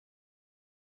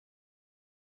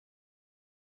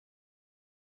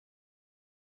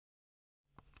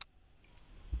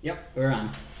Yep, we're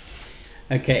on.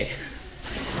 Okay.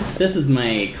 This is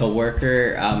my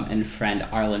coworker and friend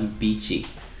Arlin Beachy.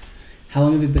 How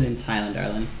long have you been in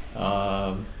Thailand,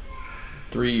 Arlin?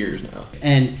 3 years now.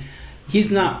 And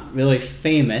he's not really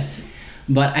famous,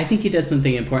 but I think he does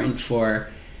something important for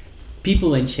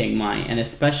people in Chiang Mai, and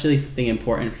especially something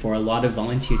important for a lot of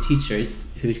volunteer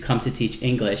teachers who come to teach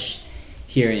English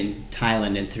here in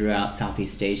Thailand and throughout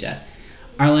Southeast Asia.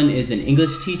 Arlin is an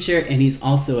English teacher, and he's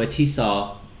also a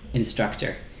TESOL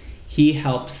instructor. He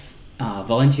helps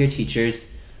volunteer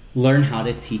teachers learn how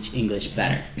to teach English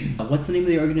better. What's the name of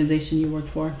the organization you work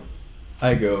for?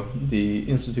 IGO, the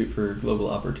Institute for Global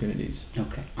Opportunities.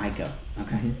 Okay, IGO.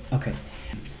 Okay, Mm-hmm. okay.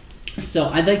 So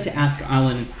I'd like to ask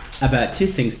Arlin about two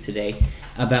things today,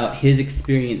 about his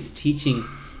experience teaching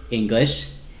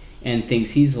English and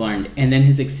things he's learned, and then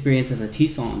his experience as a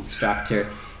TESOL instructor,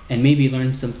 and maybe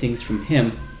learn some things from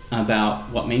him about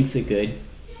what makes a good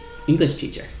English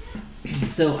teacher.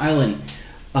 So Arlin,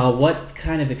 what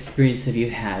kind of experience have you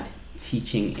had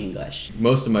teaching English?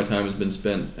 Most of my time has been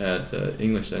spent at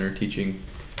English Center teaching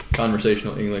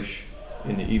conversational English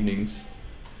in the evenings.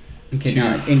 Okay,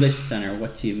 now an English Center,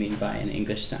 what do you mean by an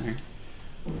English Center?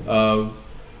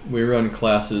 We run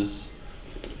classes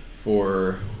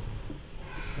for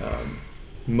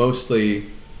mostly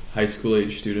high school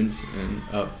age students and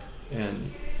up,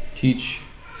 and teach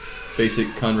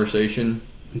basic conversation,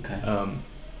 Okay.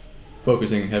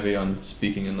 focusing heavy on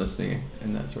speaking and listening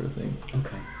and that sort of thing.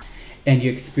 Okay. And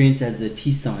your experience as a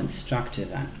TESOL instructor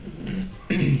then?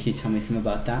 Can you tell me some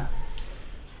about that?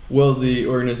 Well, the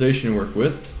organization I work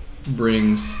with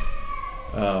brings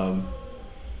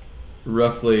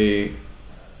roughly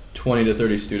 20 to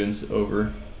 30 students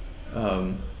over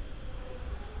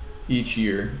each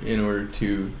year in order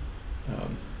to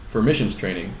for missions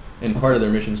training, and part of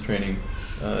their missions training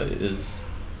is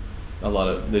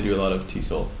they do a lot of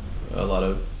TESOL, a lot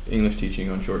of English teaching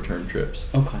on short-term trips.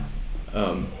 Okay.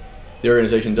 The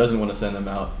organization doesn't want to send them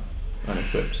out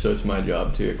unequipped, so it's my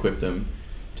job to equip them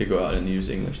to go out and use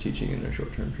English teaching in their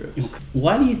short-term trips. Okay.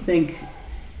 Why do you think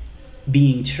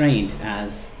being trained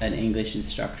as an English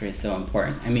instructor is so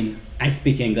important? I mean, I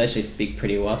speak English, I speak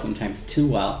pretty well, sometimes too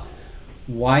well.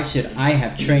 Why should I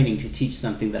have training to teach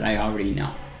something that I already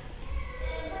know?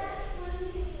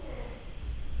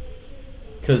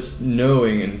 Because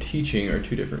knowing and teaching are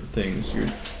two different things. You're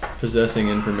possessing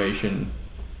information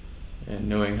and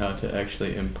knowing how to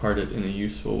actually impart it in a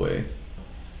useful way.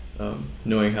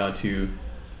 Knowing how to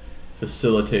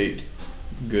facilitate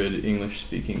good English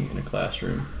speaking in a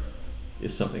classroom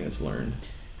is something that's learned.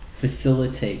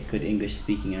 Facilitate good English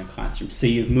speaking in a classroom. So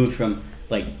you've moved from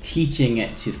like teaching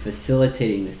it to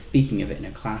facilitating the speaking of it in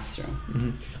a classroom.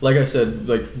 Mm-hmm. Like I said,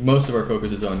 like most of our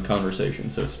focus is on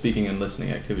conversation, so speaking and listening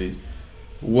activities.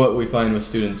 What we find with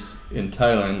students in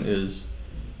Thailand is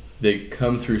they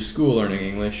come through school learning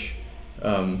English,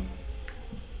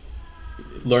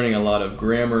 learning a lot of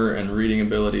grammar and reading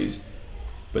abilities,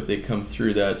 but they come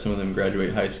through that, some of them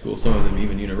graduate high school, some of them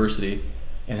even university,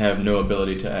 and have no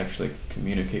ability to actually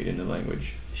communicate in the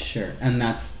language. Sure, and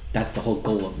that's the whole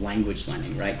goal of language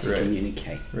learning, right? To Right.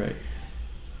 communicate. Right.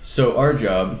 So our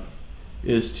job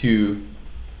is to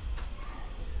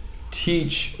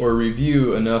teach or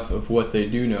review enough of what they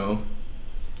do know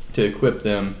to equip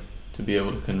them to be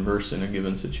able to converse in a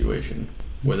given situation,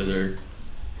 whether they're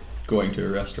going to a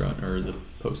restaurant or the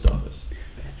post office.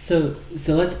 So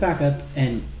let's back up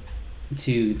and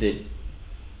to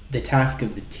the task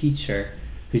of the teacher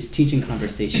who's teaching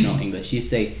conversational English. You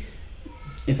say,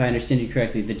 if I understand you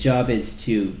correctly, the job is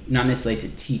to not necessarily to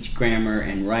teach grammar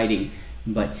and writing,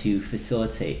 but to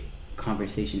facilitate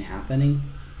conversation happening.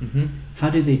 Mm-hmm. How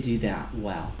do they do that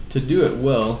well? To do it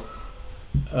well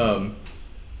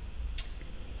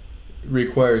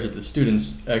requires that the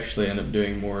students actually end up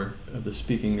doing more of the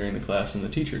speaking during the class than the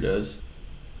teacher does.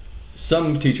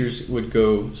 Some teachers would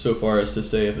go so far as to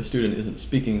say if a student isn't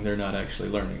speaking, they're not actually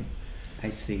learning. I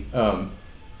see.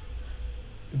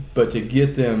 But to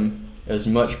get them as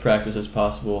much practice as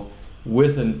possible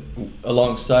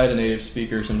alongside a native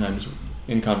speaker, sometimes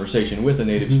in conversation with a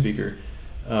native Mm-hmm. speaker,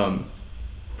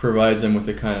 provides them with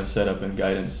the kind of setup and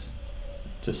guidance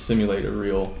to simulate a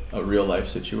real life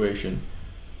situation.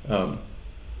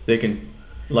 They can,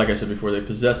 like I said before, they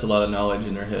possess a lot of knowledge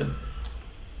in their head,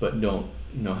 but don't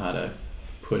know how to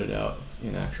put it out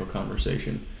in actual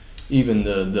conversation. Even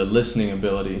the listening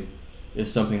ability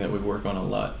is something that we work on a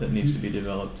lot that needs to be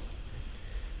developed.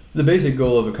 The basic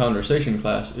goal of a conversation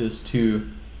class is to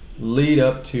lead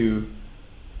up to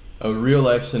a real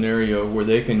life scenario where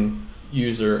they can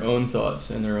use their own thoughts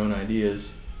and their own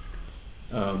ideas.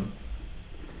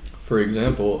 For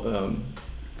example,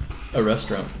 a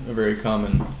restaurant, a very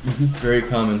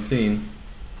common scene.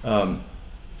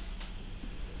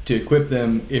 To equip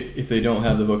them, if they don't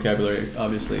have the vocabulary,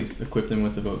 obviously equip them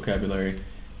with the vocabulary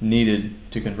needed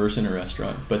to converse in a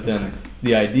restaurant. But then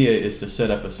the idea is to set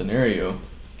up a scenario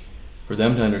for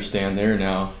them to understand they're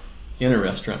now in a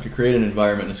restaurant, to create an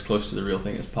environment as close to the real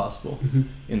thing as possible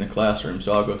in the classroom.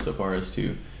 So I'll go so far as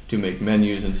to make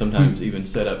menus and sometimes even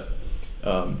set up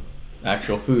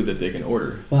actual food that they can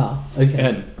order. Wow.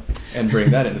 Okay. And bring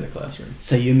that into the classroom.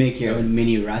 So you make your own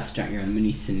mini restaurant, your own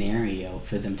mini scenario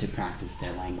for them to practice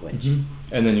their language.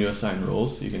 And then you assign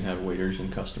roles. You can have waiters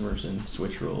and customers and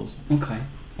switch roles. Okay.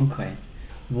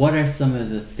 What are some of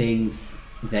the things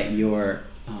that your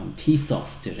TESOL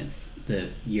students,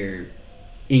 your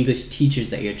English teachers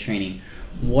that you're training,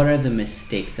 what are the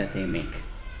mistakes that they make?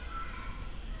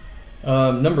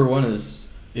 Number one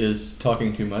is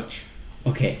talking too much.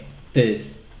 Okay.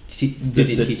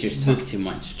 Teachers talk too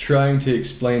much. Trying to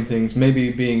explain things,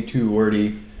 maybe being too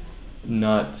wordy,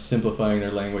 not simplifying their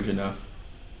language enough.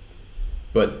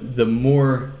 But the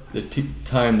more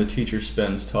time the teacher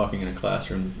spends talking in a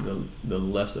classroom, the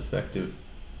less effective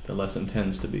the lesson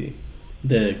tends to be.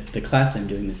 The class I'm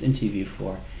doing this interview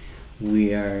for,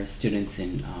 we are students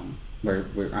in,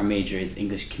 our major is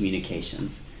English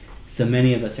communications. So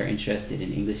many of us are interested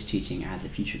in English teaching as a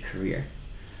future career.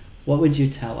 What would you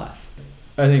tell us?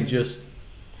 I think just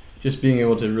being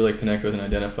able to really connect with and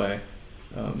identify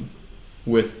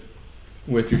with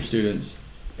your students,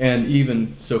 and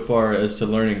even so far as to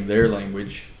learning their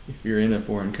language if you're in a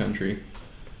foreign country,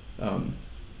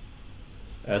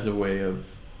 as a way of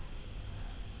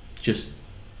just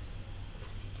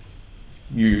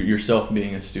yourself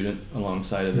being a student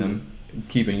alongside of them,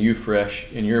 keeping you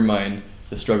fresh in your mind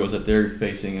the struggles that they're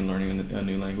facing in learning a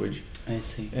new language. I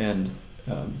see. And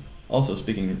also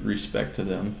speaking respect to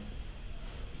them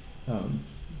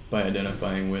by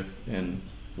identifying with and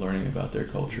learning about their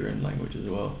culture and language as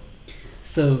well.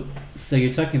 So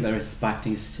you're talking about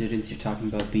respecting students, you're talking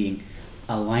about being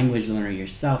a language learner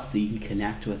yourself so you can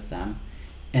connect with them.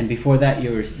 And before that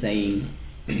you were saying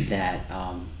that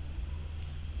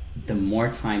the more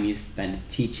time you spend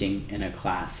teaching in a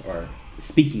class or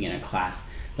speaking in a class,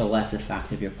 the less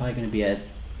effective you're probably going to be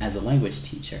as a language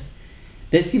teacher.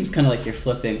 This seems kind of like you're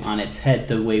flipping on its head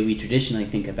the way we traditionally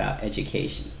think about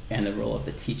education and the role of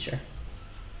the teacher.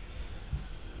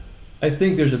 I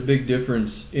think there's a big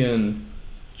difference in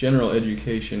general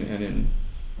education and in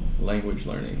language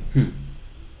learning.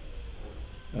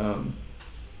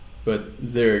 But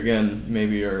there again,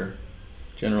 maybe our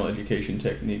general education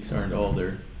techniques aren't all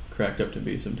they're cracked up to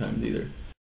be sometimes either.